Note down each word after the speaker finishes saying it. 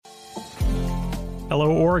Hello,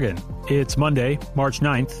 Oregon. It's Monday, March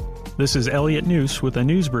 9th. This is Elliot Noose with a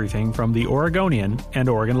news briefing from The Oregonian and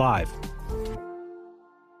Oregon Live.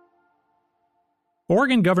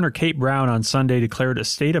 Oregon Governor Kate Brown on Sunday declared a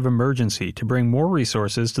state of emergency to bring more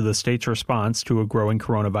resources to the state's response to a growing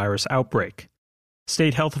coronavirus outbreak.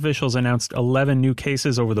 State health officials announced 11 new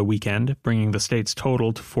cases over the weekend, bringing the state's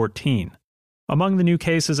total to 14. Among the new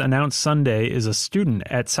cases announced Sunday is a student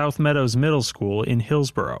at South Meadows Middle School in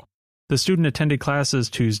Hillsboro. The student attended classes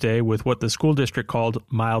Tuesday with what the school district called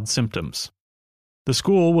mild symptoms. The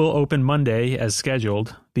school will open Monday as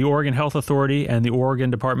scheduled. The Oregon Health Authority and the Oregon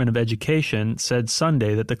Department of Education said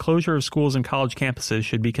Sunday that the closure of schools and college campuses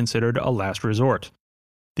should be considered a last resort.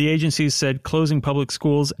 The agencies said closing public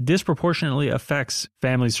schools disproportionately affects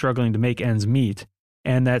families struggling to make ends meet,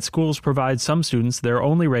 and that schools provide some students their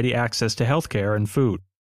only ready access to health care and food.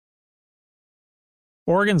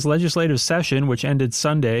 Oregon's legislative session, which ended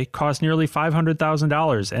Sunday, cost nearly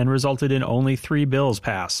 $500,000 and resulted in only 3 bills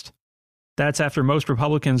passed. That's after most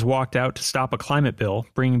Republicans walked out to stop a climate bill,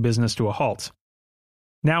 bringing business to a halt.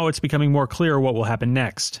 Now it's becoming more clear what will happen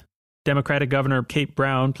next. Democratic Governor Kate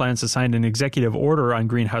Brown plans to sign an executive order on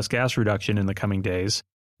greenhouse gas reduction in the coming days,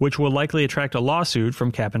 which will likely attract a lawsuit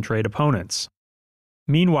from cap-and-trade opponents.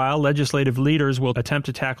 Meanwhile, legislative leaders will attempt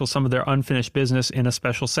to tackle some of their unfinished business in a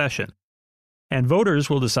special session. And voters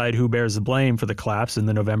will decide who bears the blame for the collapse in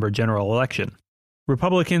the November general election.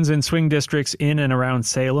 Republicans in swing districts in and around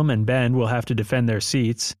Salem and Bend will have to defend their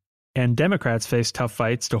seats, and Democrats face tough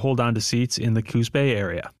fights to hold on to seats in the Coos Bay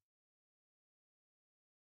area.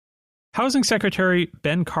 Housing Secretary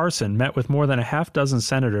Ben Carson met with more than a half dozen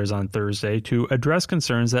senators on Thursday to address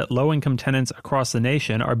concerns that low-income tenants across the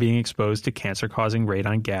nation are being exposed to cancer-causing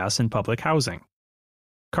radon gas in public housing.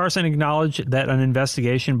 Carson acknowledged that an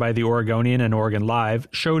investigation by the Oregonian and Oregon Live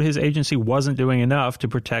showed his agency wasn't doing enough to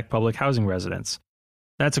protect public housing residents.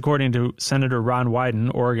 That's according to Senator Ron Wyden,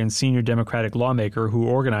 Oregon's senior Democratic lawmaker who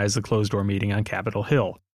organized the closed-door meeting on Capitol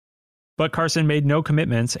Hill. But Carson made no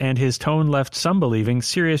commitments, and his tone left some believing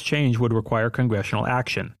serious change would require congressional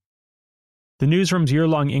action. The newsroom's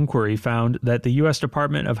year-long inquiry found that the U.S.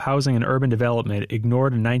 Department of Housing and Urban Development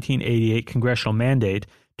ignored a 1988 congressional mandate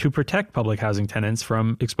to protect public housing tenants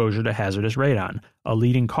from exposure to hazardous radon, a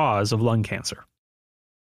leading cause of lung cancer.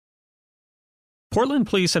 Portland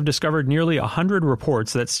police have discovered nearly 100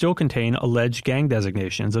 reports that still contain alleged gang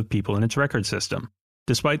designations of people in its record system,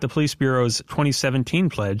 despite the Police Bureau's 2017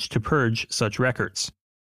 pledge to purge such records.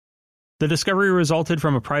 The discovery resulted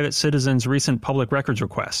from a private citizen's recent public records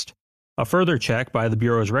request. A further check by the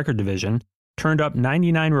Bureau's Record Division turned up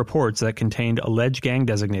 99 reports that contained alleged gang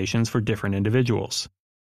designations for different individuals.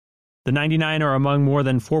 The 99 are among more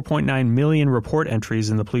than 4.9 million report entries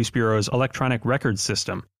in the Police Bureau's electronic records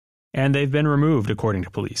system, and they've been removed, according to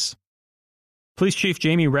police. Police Chief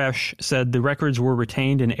Jamie Resch said the records were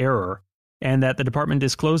retained in error and that the department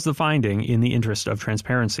disclosed the finding in the interest of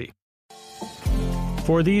transparency.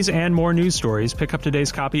 For these and more news stories, pick up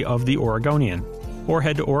today's copy of The Oregonian or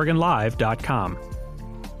head to OregonLive.com.